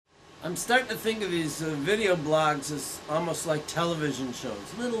I'm starting to think of these video blogs as almost like television shows,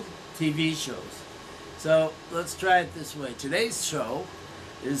 little TV shows. So let's try it this way. Today's show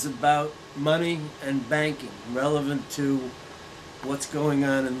is about money and banking, relevant to what's going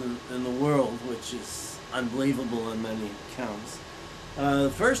on in the world, which is unbelievable on many counts.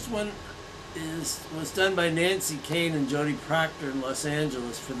 The first one was done by Nancy Kane and Jody Proctor in Los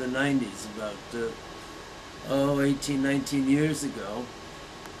Angeles for the 90s, about 18, 19 years ago.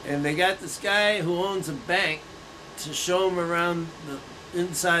 And they got this guy who owns a bank to show him around the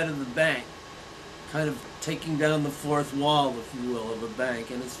inside of the bank, kind of taking down the fourth wall, if you will, of a bank,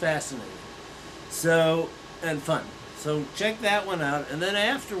 and it's fascinating. So, and fun. So check that one out. And then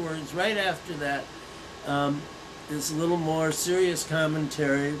afterwards, right after that, is a little more serious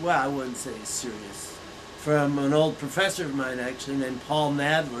commentary. Well, I wouldn't say serious. From an old professor of mine, actually, named Paul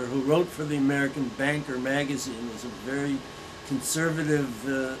Nadler, who wrote for the American Banker magazine, was a very conservative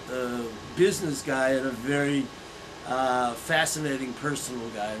business guy and a very fascinating personal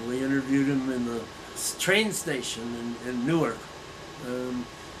guy. And we interviewed him in the train station in Newark. And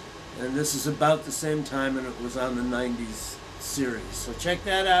this is about the same time, and it was on the 90s series. So check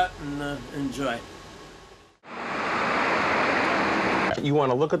that out and enjoy. You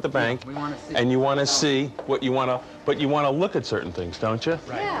want to look at the bank, and you want to see what you want to, but you want to look at certain things, don't you?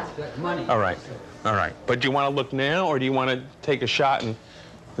 Right. Yeah. Money. All right. All right. But do you want to look now, or do you want to take a shot and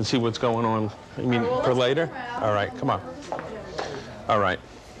see what's going on? I mean, for later? All right. Come on. All right.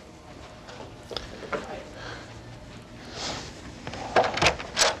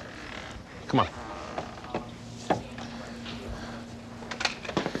 Come on.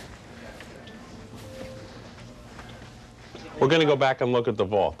 We're going to go back and look at the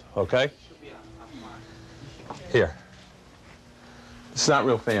vault, okay? Here. It's not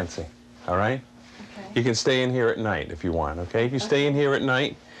real fancy, all right? Okay. You can stay in here at night if you want, okay? If you stay in here at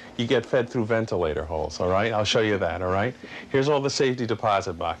night, you get fed through ventilator holes, all right? I'll show you that, all right? Here's all the safety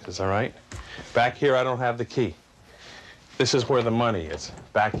deposit boxes, all right? Back here, I don't have the key. This is where the money is,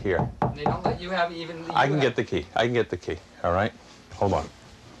 back here. They don't let you have even the... I can get the key. I can get the key, all right? Hold on.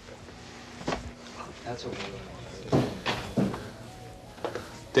 That's what we're...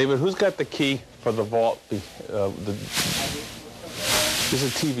 David, who's got the key for the vault? This is a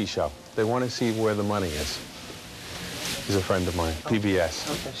TV show. They want to see where the money is. He's a friend of mine, PBS.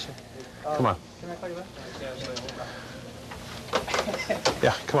 Okay, sure. Come on. Can I call you back?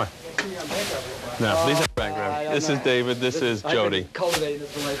 Yeah, come on. No, these are background. This is David. This is Jody. I've been cultivating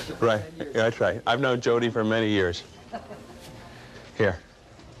this relationship. Right. Yeah, that's right. I've known Jody for many years. Here.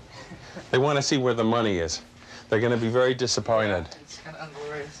 They want to see where the money is. They're going to be very disappointed. It's kind of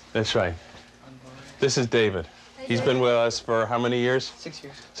unglorious. That's right. This is David. He's been with us for how many years? 6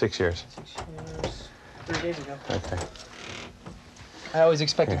 years. 6 years. 6 years. 3 days ago. Okay. I always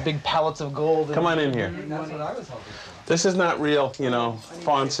expected big pallets of gold. Come on in here. That's what I was hoping for. This is not real, you know,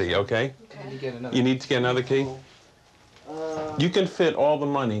 fancy, okay? You need to get another key? You can fit all the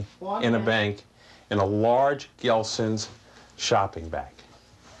money in a bank in a large Gelson's shopping bag.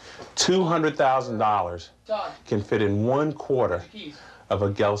 $200,000 can fit in 1/4 of a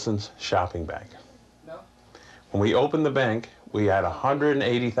Gelson's shopping bag. When we opened the bank, we had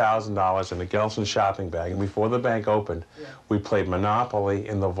 $180,000 in the Gelson's shopping bag, and before the bank opened, we played Monopoly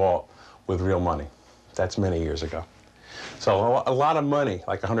in the vault with real money. That's many years ago. So a lot of money,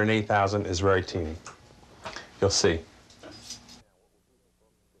 like $180,000, is very teeny. You'll see.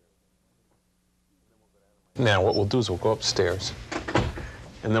 Now, what we'll do is we'll go upstairs,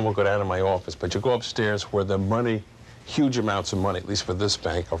 and then we'll go down to my office. But you go upstairs where the money, huge amounts of money, at least for this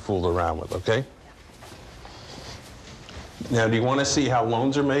bank, are fooled around with, okay? Now, do you want to see how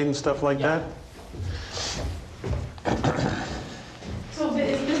loans are made and stuff like that? So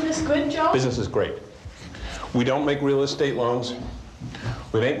is business good, Joe? Business is great. We don't make real estate loans.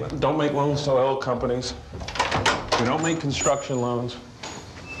 We don't make loans to oil companies. We don't make construction loans.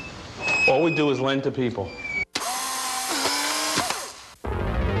 All we do is lend to people.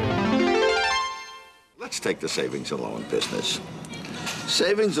 Let's take the savings and loan business.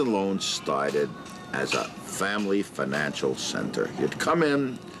 Savings and loans started as a family financial center. You'd come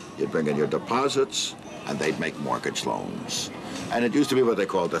in, you'd bring in your deposits, and they'd make mortgage loans. And it used to be what they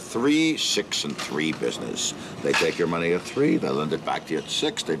called a 3, 6, and 3 business. They take your money at 3, they lend it back to you at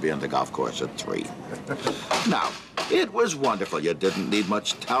 6, they'd be on the golf course at 3. Now, it was wonderful. You didn't need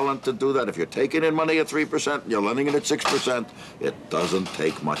much talent to do that. If you're taking in money at 3% and you're lending it at 6%, it doesn't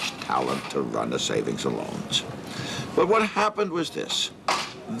take much talent to run a savings and loans. But what happened was this.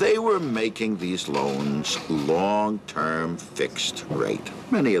 They were making these loans long-term fixed rate.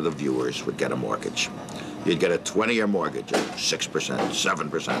 Many of the viewers would get a mortgage. You'd get a 20-year mortgage at 6%,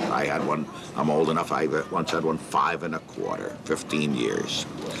 7%. I had one, I'm old enough, I once had one 5 1/4, 15 years.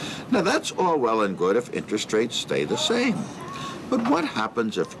 Now that's all well and good if interest rates stay the same. But what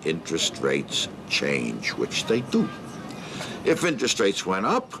happens if interest rates change, which they do? If interest rates went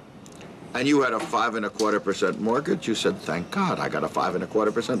up and you had a 5 1/4% mortgage, you said, thank God, I got a 5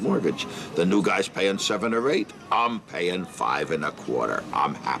 1/4% mortgage. The new guy's paying 7 or 8, I'm paying 5 1/4.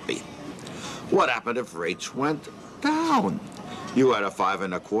 I'm happy. What happened if rates went down? You had a 5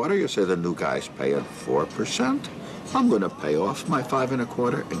 1/4, you say the new guy's paying 4%. I'm going to pay off my 5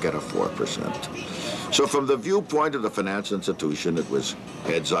 1/4 and get a 4%. So from the viewpoint of the finance institution, it was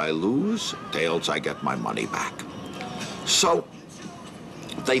heads I lose, tails I get my money back. So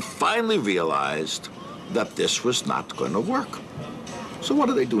they finally realized that this was not going to work. So what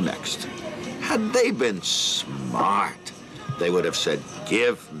do they do next? Had they been smart, they would have said,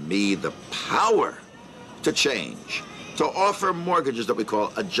 give me the power to change, to offer mortgages that we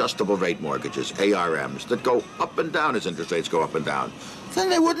call adjustable rate mortgages, ARMs, that go up and down as interest rates go up and down. Then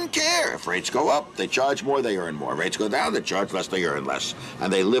they wouldn't care. If rates go up, they charge more, they earn more. Rates go down, they charge less, they earn less.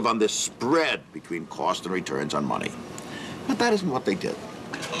 And they live on this spread between cost and returns on money. But that isn't what they did.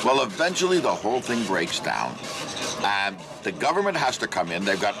 Well, eventually the whole thing breaks down. And the government has to come in.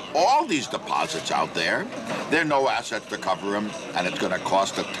 They've got all these deposits out there. There are no assets to cover them, and it's going to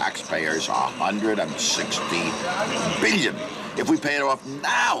cost the taxpayers $160 billion. If we pay it off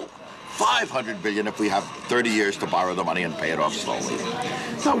now, $500 billion if we have 30 years to borrow the money and pay it off slowly.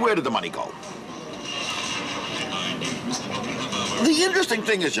 Now, where did the money go? The interesting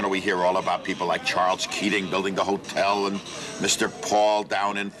thing is, we hear all about people like Charles Keating building the hotel and Mr. Paul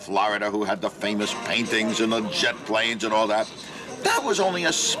down in Florida who had the famous paintings and the jet planes and all that. That was only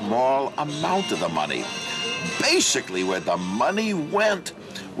a small amount of the money. Basically, where the money went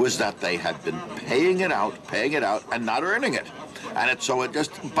was that they had been paying it out, and not earning it. And so it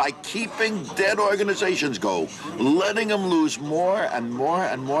just, by keeping dead organizations go, letting them lose more and more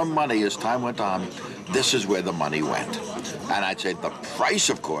and more money as time went on, this is where the money went. And I'd say the price,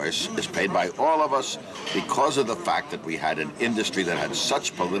 of course, is paid by all of us because of the fact that we had an industry that had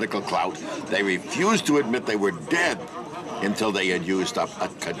such political clout. They refused to admit they were dead until they had used up a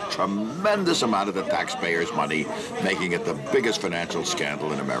tremendous amount of the taxpayers' money, making it the biggest financial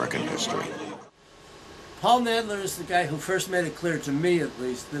scandal in American history. Paul Nadler is the guy who first made it clear, to me at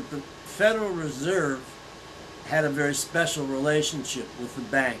least, that the Federal Reserve had a very special relationship with the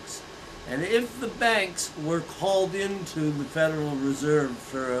banks. And if the banks were called into the Federal Reserve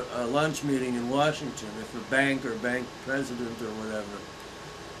for a lunch meeting in Washington, if a bank or bank president or whatever,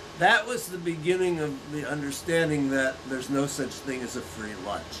 that was the beginning of the understanding that there's no such thing as a free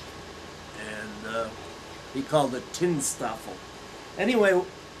lunch. And he called it Tinstaffel. Anyway,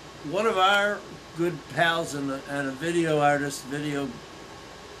 one of our good pals and a video artist, video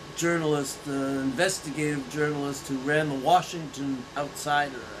journalist, investigative journalist who ran the Washington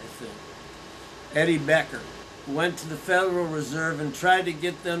Outsider, I think, Eddie Becker, went to the Federal Reserve and tried to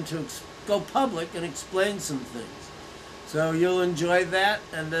get them to go public and explain some things. So you'll enjoy that,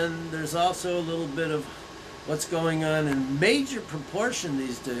 and then there's also a little bit of what's going on in major proportion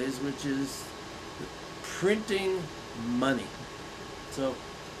these days, which is printing money. So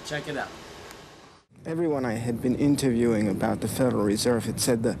check it out. Everyone I had been interviewing about the Federal Reserve had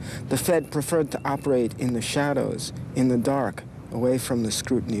said the Fed preferred to operate in the shadows, in the dark, away from the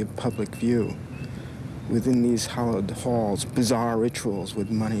scrutiny of public view. Within these hallowed halls, bizarre rituals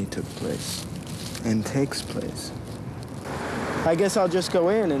with money took place and takes place. I guess I'll just go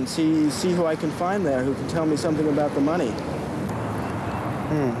in and see who I can find there who can tell me something about the money.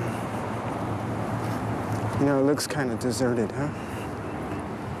 It looks kind of deserted, huh?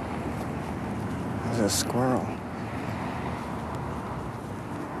 There's a squirrel.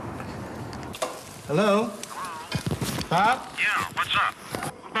 Hello? Bob? Yeah, what's up?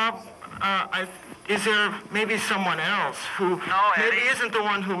 Bob, is there maybe someone else who maybe isn't the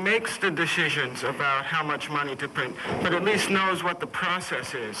one who makes the decisions about how much money to print, but at least knows what the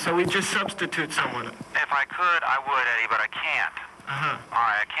process is? So we just substitute someone. If I could, I would, Eddie, but I can't. Uh-huh. All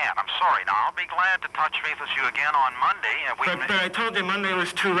right, I can't. I'm sorry. Now, I'll be glad to touch base with you again on Monday. But I told you Monday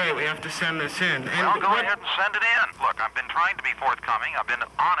was too late. We have to send this in. Well, go ahead and send it in. Look, I've been trying to be forthcoming. I've been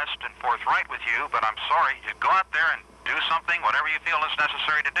honest and forthright with you, but I'm sorry. You go out there and do something, whatever you feel is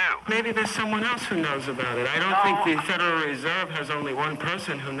necessary to do. Maybe there's someone else who knows about it. I don't think the Federal Reserve has only one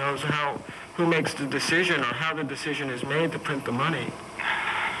person who knows who makes the decision or how the decision is made to print the money.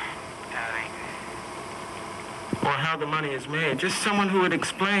 Or how the money is made. Just someone who would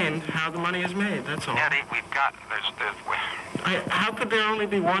explain how the money is made, that's all. Eddie, we've got... How could there only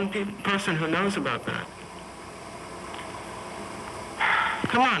be one person who knows about that?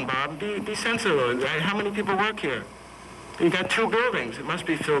 Come on, Bob, be sensible. How many people work here? You got 2 buildings. It must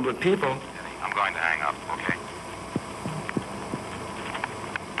be filled with people. I'm going to hang up, okay?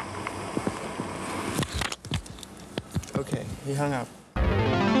 Okay, he hung up.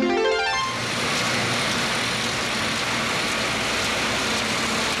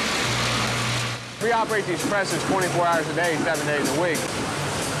 We operate these presses 24 hours a day, 7 days a week.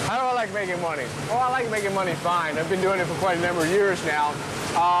 How do I like making money? Well, I like making money fine. I've been doing it for quite a number of years now.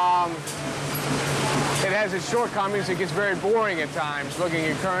 It has its shortcomings. It gets very boring at times, looking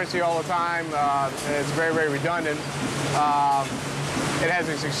at currency all the time. It's very, very redundant. It has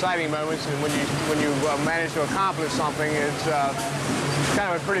its exciting moments, and when you manage to accomplish something, it's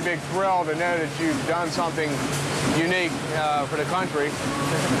kind of a pretty big thrill to know that you've done something unique for the country.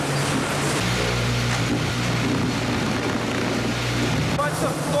 What's the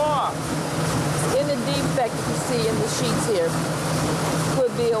flaw? In the defect that you see in the sheets here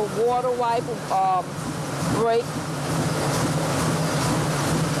could be a water wipe, break,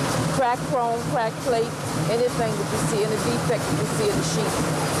 crack chrome, crack plate, anything that you see in the defect that you see in the sheet.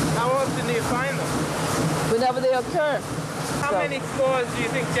 How often do you find them? Whenever they occur. How many flaws do you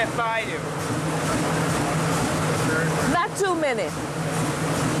think get by you? Not too many.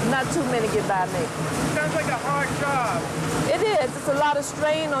 Not too many get by me. Sounds like a hard job. It is. It's a lot of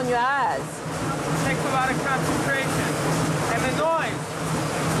strain on your eyes. It takes a lot of concentration. And the noise.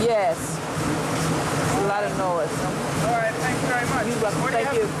 Yes. A lot of noise. All right, thanks very much. You're welcome. What do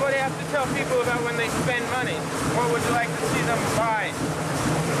you have to tell people about when they spend money? What would you like to see them buy?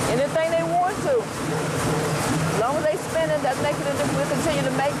 Anything they want to. As long as they spend it, that's making it, we'll continue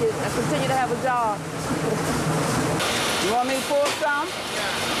to make it and continue to have a job. You want me to pour some? Yeah.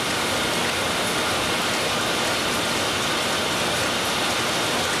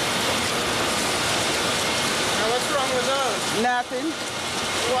 Now, what's wrong with those? Nothing.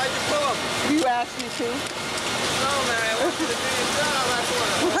 Why'd you pull them? You asked me to. No, man, I want you to do your job. That's what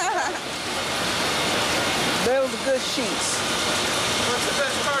Those are good sheets. What's the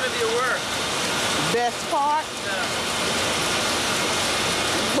best part of your work? Best part? Yeah.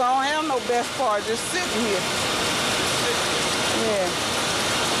 Well, I don't have no best part, just sitting here. Yeah.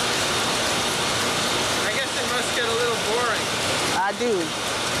 I guess it must get a little boring. I do.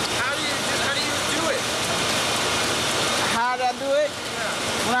 How do you do it? How do I do it? Yeah.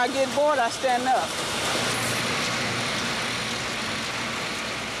 When I get bored, I stand up.